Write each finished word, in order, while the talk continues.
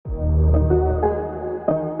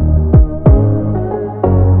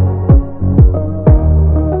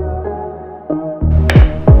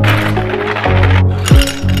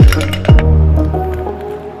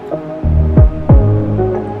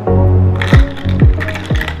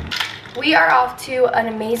We are off to an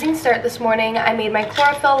amazing start this morning. I made my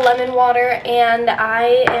chlorophyll lemon water and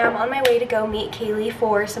I am on my way to go meet Kaylee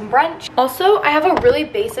for some brunch. Also, I have a really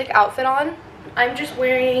basic outfit on. I'm just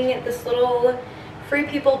wearing this little Free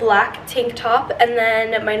People black tank top and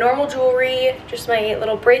then my normal jewelry, just my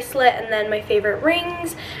little bracelet and then my favorite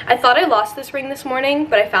rings. I thought I lost this ring this morning,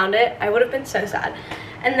 but I found it. I would have been so sad.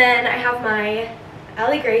 And then I have my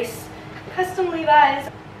Allie Grace custom Levi's,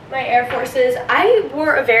 my Air Forces. I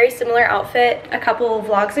wore a very similar outfit a couple of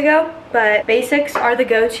vlogs ago, but basics are the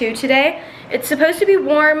go-to today. It's supposed to be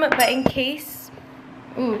warm, but in case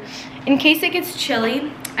it gets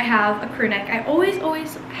chilly, I have a crew neck. I always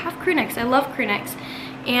have crew necks. I love crew necks,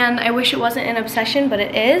 and I wish it wasn't an obsession, but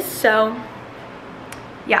it is, so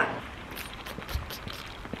yeah.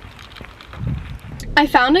 I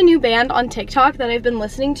found a new band on TikTok that I've been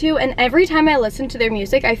listening to, and every time I listen to their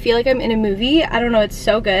music, I feel like I'm in a movie. I don't know, it's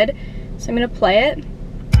so good. So I'm gonna play it.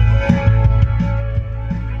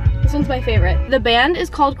 This one's my favorite. The band is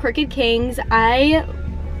called Crooked Kings. I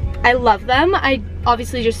love them. I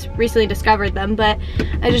obviously just recently discovered them, but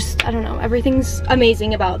I don't know, everything's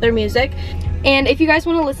amazing about their music. And if you guys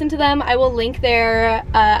want to listen to them, I will link their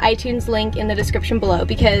iTunes link in the description below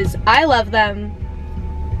because I love them.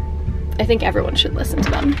 I think everyone should listen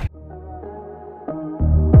to them.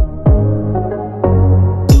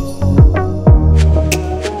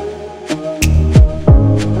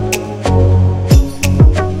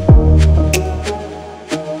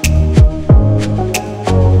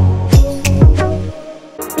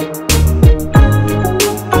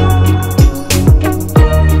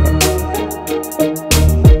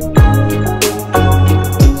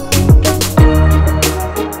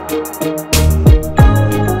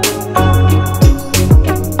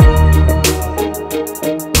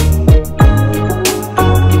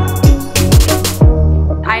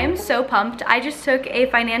 Pumped. I just took a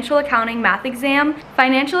financial accounting math exam.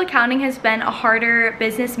 Financial accounting has been a harder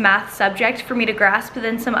business math subject for me to grasp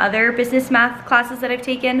than some other business math classes that I've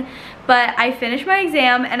taken, but I finished my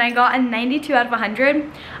exam and I got a 92 out of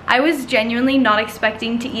 100. I was genuinely not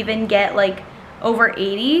expecting to even get like over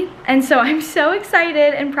 80, and so I'm so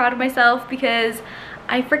excited and proud of myself because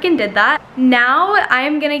I freaking did that. Now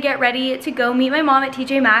I'm gonna get ready to go meet my mom at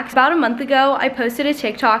TJ Maxx. About a month ago, I posted a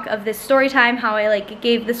TikTok of this story time, how I like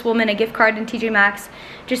gave this woman a gift card in TJ Maxx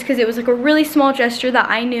just because it was like a really small gesture that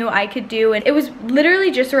I knew I could do. And it was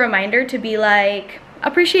literally just a reminder to be like,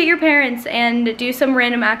 appreciate your parents and do some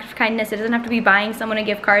random act of kindness. It doesn't have to be buying someone a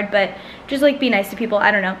gift card, but just like be nice to people.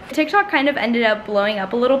 I don't know. TikTok kind of ended up blowing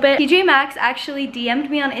up a little bit. TJ Maxx actually DM'd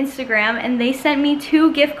me on Instagram and they sent me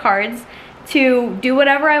 2 gift cards to do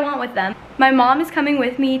whatever I want with them. My mom is coming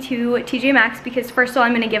with me to TJ Maxx because first of all,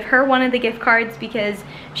 I'm gonna give her one of the gift cards because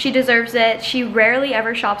she deserves it. She rarely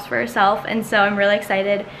ever shops for herself, and so I'm really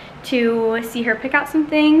excited to see her pick out some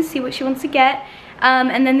things, see what she wants to get.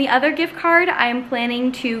 And then the other gift card I'm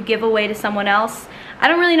planning to give away to someone else. I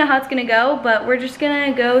don't really know how it's gonna go, but we're just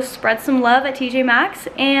gonna go spread some love at TJ Maxx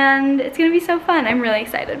and it's gonna be so fun. I'm really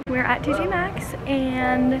excited. We're at TJ Maxx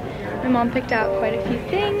and my mom picked out quite a few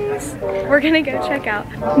things. We're gonna go check out.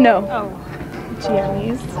 No. Oh,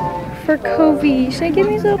 jammies. For Kobe. Should I give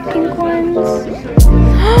these little pink ones?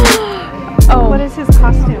 Oh. What is his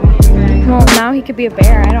costume? Well, now he could be a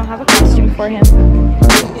bear. I don't have a costume for him.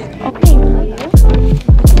 Okay.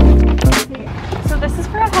 So this is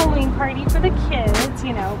for a Halloween party for the kids,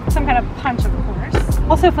 you know, some kind of punch, of course.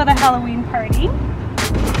 Also for the Halloween party.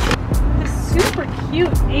 This super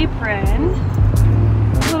cute apron.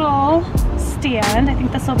 Little stand. I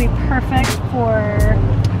think this will be perfect for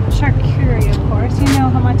charcuterie, of course. You know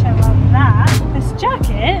how much I love that. This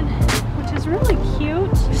jacket, which is really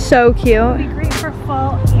cute. So cute. It'll be great for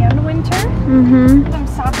fall and winter. Some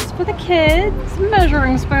socks for the kids. Some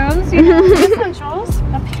measuring spoons, you know, the essentials.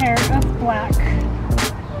 A pair of black,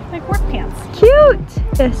 like, work pants.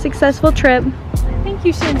 Cute. A successful trip. Thank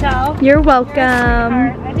you, Chantel. You're welcome.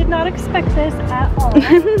 I did not expect this at all.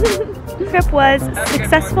 The trip was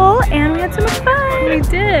successful and we had so much fun. We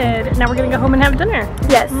did. Now we're gonna go home and have dinner.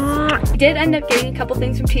 Yes. I did end up getting a couple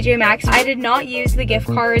things from TJ Maxx. I did not use the gift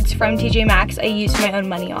cards from TJ Maxx. I used my own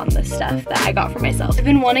money on this stuff that I got for myself. I've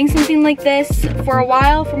been wanting something like this for a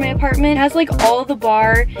while for my apartment. It has like all the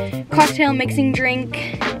bar, cocktail mixing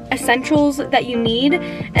drink essentials that you need,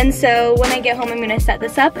 and so when I get home I'm gonna set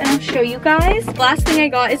this up and I'll show you guys. Last thing I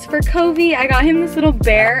got is for Kobe. I got him this little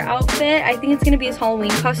bear outfit. I think it's gonna be his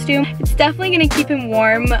Halloween costume. It's definitely gonna keep him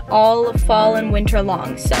warm all fall and winter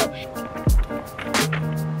long, so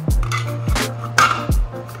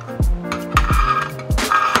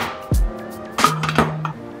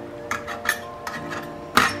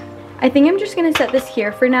I think I'm just gonna set this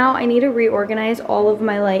here for now. I need to reorganize all of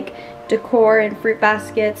my like decor and fruit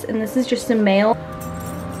baskets, and this is just some mail.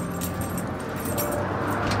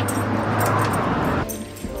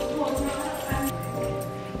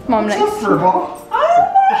 Mom, next. What's up, Furball?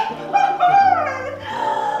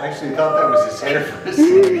 I actually thought that was his hair for a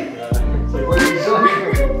second. Like, what are you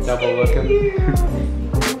doing? Double looking.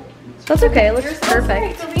 That's okay, it looks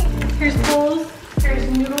perfect. Here's bowls, here's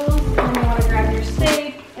noodles, and then you want to grab your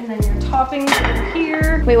steak, and then your toppings over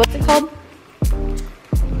here. Wait, what's it called?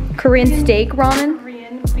 Korean steak ramen?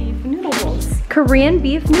 Korean beef noodle bowls. Korean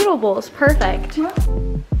beef noodle bowls, perfect.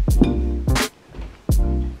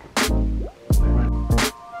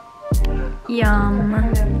 Yum.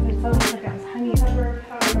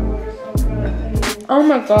 Oh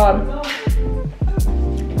my god.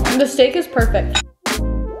 The steak is perfect.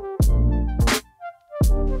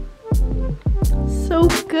 So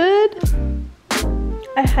good.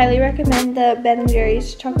 I highly recommend the Ben &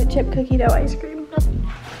 Jerry's chocolate chip cookie dough ice cream.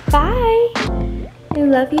 Bye. I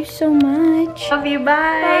love you so much. Love you, bye.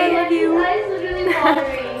 Bye, I love you.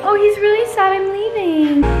 Oh, he's really sad I'm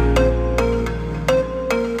leaving.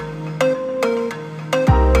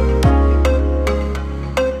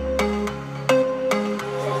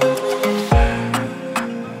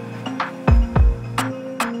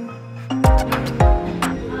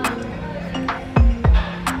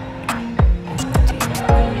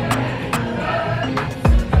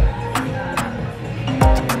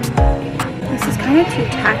 Too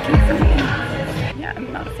tacky for me. Yeah,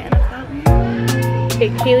 I'm not a fan of that. Okay,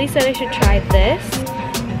 Kaylee said I should try this.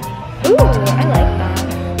 Ooh, I like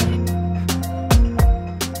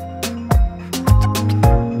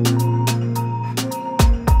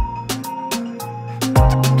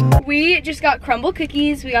that. We just got crumble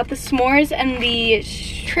cookies. We got the s'mores and the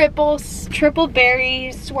triple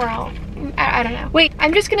berry swirl. I don't know. Wait,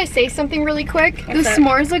 I'm just gonna say something really quick. What's the that?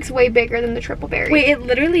 s'mores looks way bigger than the triple berry. Wait, it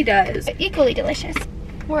literally does. Equally delicious.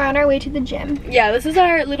 We're on our way to the gym. Yeah, this is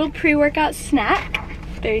our little pre-workout snack.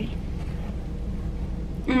 There.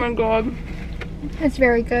 Oh my god. It's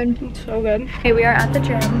very good. It's so good. Okay, we are at the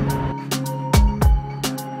gym.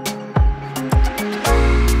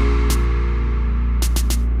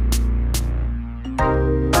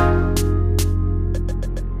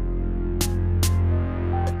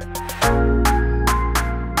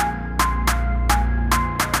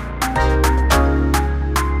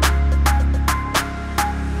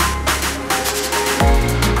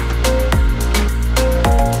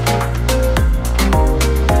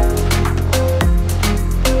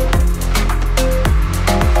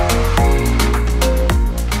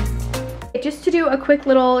 A quick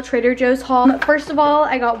little Trader Joe's haul. First of all,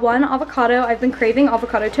 I got one avocado. I've been craving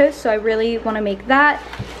avocado toast, so I really want to make that.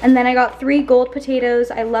 And then I got 3 gold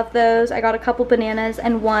potatoes. I love those. I got a couple bananas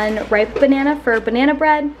and 1 ripe banana for banana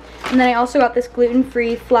bread. And then I also got this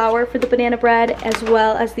gluten-free flour for the banana bread, as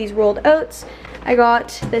well as these rolled oats. I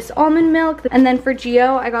got this almond milk, and then for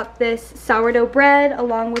Gio, I got this sourdough bread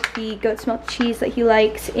along with the goat's milk cheese that he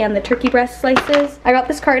likes and the turkey breast slices. I got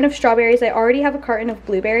this carton of strawberries. I already have a carton of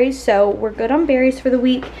blueberries, so we're good on berries for the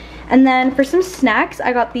week. And then for some snacks,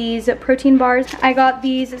 I got these protein bars. I got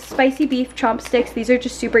these spicy beef chomp sticks. These are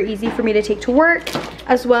just super easy for me to take to work,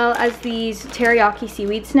 as well as these teriyaki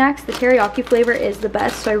seaweed snacks. The teriyaki flavor is the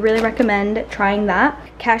best, so I really recommend trying that.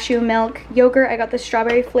 Cashew milk yogurt. I got the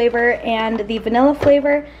strawberry flavor and the vanilla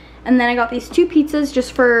flavor. And then I got these 2 pizzas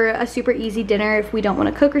just for a super easy dinner if we don't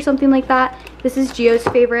want to cook or something like that. This is Gio's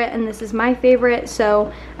favorite and this is my favorite,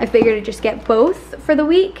 so I figured to just get both for the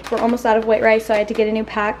week. We're almost out of white rice, so I had to get a new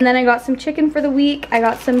pack. And then I got some chicken for the week. I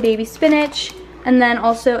got some baby spinach, and then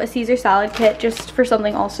also a Caesar salad kit just for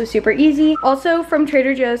something also super easy. Also from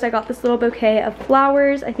Trader Joe's, I got this little bouquet of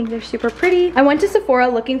flowers. I think they're super pretty. I went to Sephora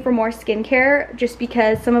looking for more skincare just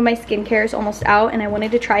because some of my skincare is almost out and I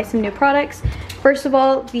wanted to try some new products. First of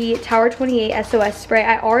all, the Tower 28 SOS spray.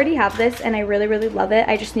 I already have this and I really, really love it.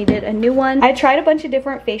 I just needed a new one. I tried a bunch of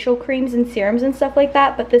different facial creams and serums and stuff like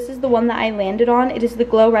that, but this is the one that I landed on. It is the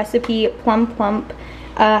Glow Recipe Plum Plump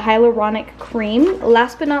hyaluronic cream.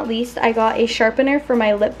 Last but not least, I got a sharpener for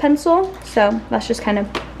my lip pencil, so that's just kind of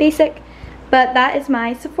basic, but that is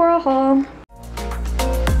my Sephora haul.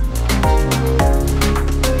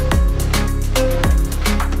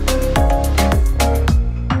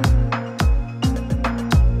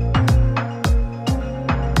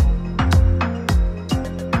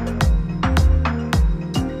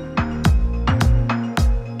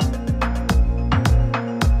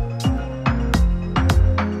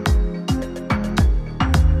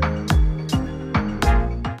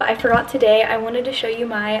 forgot today, I wanted to show you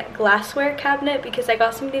my glassware cabinet because I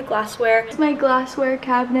got some new glassware. It's my glassware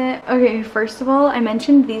cabinet. Okay, first of all, I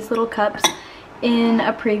mentioned these little cups in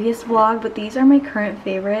a previous vlog, but these are my current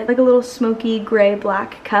favorite. Like a little smoky gray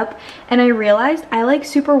black cup, and I realized I like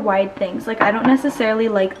super wide things. Like I don't necessarily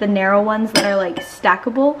like the narrow ones that are like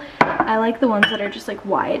stackable. I like the ones that are just like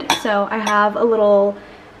wide. So I have a little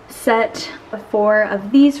set of 4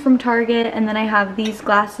 of these from Target, and then I have these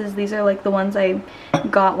glasses. These are like the ones I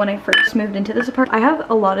got when I first moved into this apartment. I have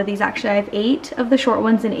a lot of these actually. I have 8 of the short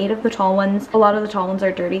ones and 8 of the tall ones. A lot of the tall ones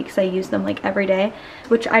are dirty because I use them like every day,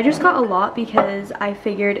 which I just got a lot because I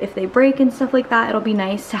figured if they break and stuff like that, it'll be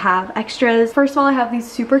nice to have extras. First of all, I have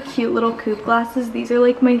these super cute little coupe glasses. These are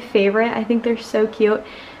like my favorite. I think they're so cute.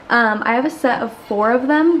 I have a set of 4 of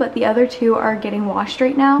them, but the other 2 are getting washed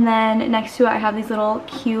right now. And then next to it, I have these little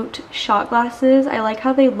cute shot glasses. I like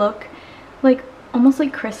how they look like almost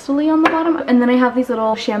like crystally on the bottom. And then I have these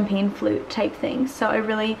little champagne flute type things. So I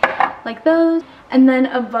really like those. And then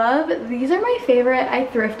above, these are my favorite. I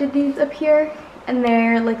thrifted these up here, and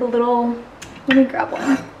they're like a little, let me grab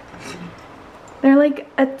one. They're like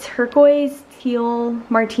a turquoise teal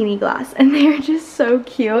martini glass, and they're just so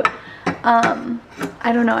cute.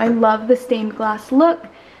 I don't know, I love the stained glass look.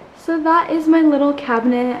 So that is my little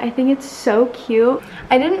cabinet. I think it's so cute.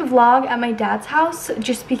 I didn't vlog at my dad's house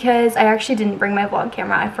just because I actually didn't bring my vlog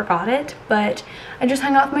camera. I forgot it, but I just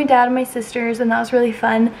hung out with my dad and my sisters, and that was really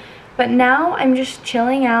fun. But now I'm just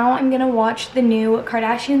chilling out. I'm gonna watch the new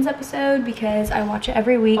Kardashians episode because I watch it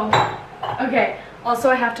every week. Okay, also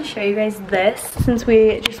I have to show you guys this since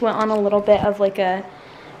we just went on a little bit of like a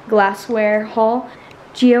glassware haul.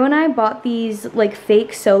 Gio and I bought these like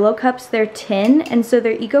fake Solo cups. They're tin, and so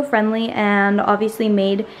they're eco-friendly and obviously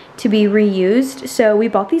made to be reused. So we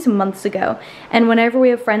bought these months ago, and whenever we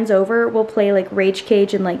have friends over, we'll play like Rage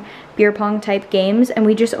Cage and like beer pong type games, and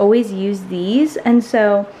we just always use these. And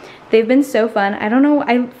so they've been so fun. I don't know,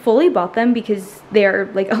 I fully bought them because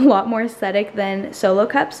they're like a lot more aesthetic than Solo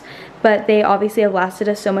cups, but they obviously have lasted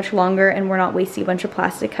us so much longer, and we're not wasting a bunch of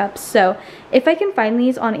plastic cups. So if I can find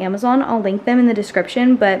these on Amazon, I'll link them in the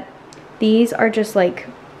description, but these are just like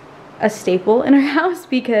a staple in our house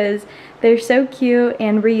because they're so cute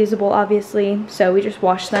and reusable, obviously, so we just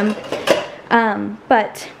wash them.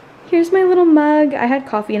 But here's my little mug. I had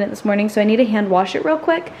coffee in it this morning, so I need to hand wash it real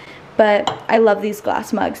quick. But I love these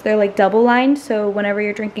glass mugs. They're like double lined, so whenever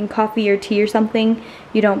you're drinking coffee or tea or something,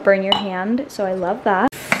 you don't burn your hand, so I love that.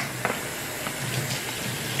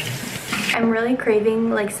 I'm really craving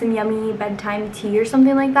like some yummy bedtime tea or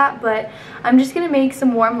something like that, but I'm just gonna make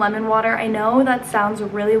some warm lemon water. I know that sounds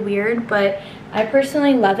really weird, but I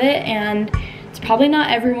personally love it, and it's probably not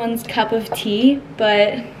everyone's cup of tea,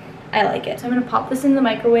 but I like it. So I'm gonna pop this in the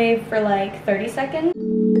microwave for like 30 seconds.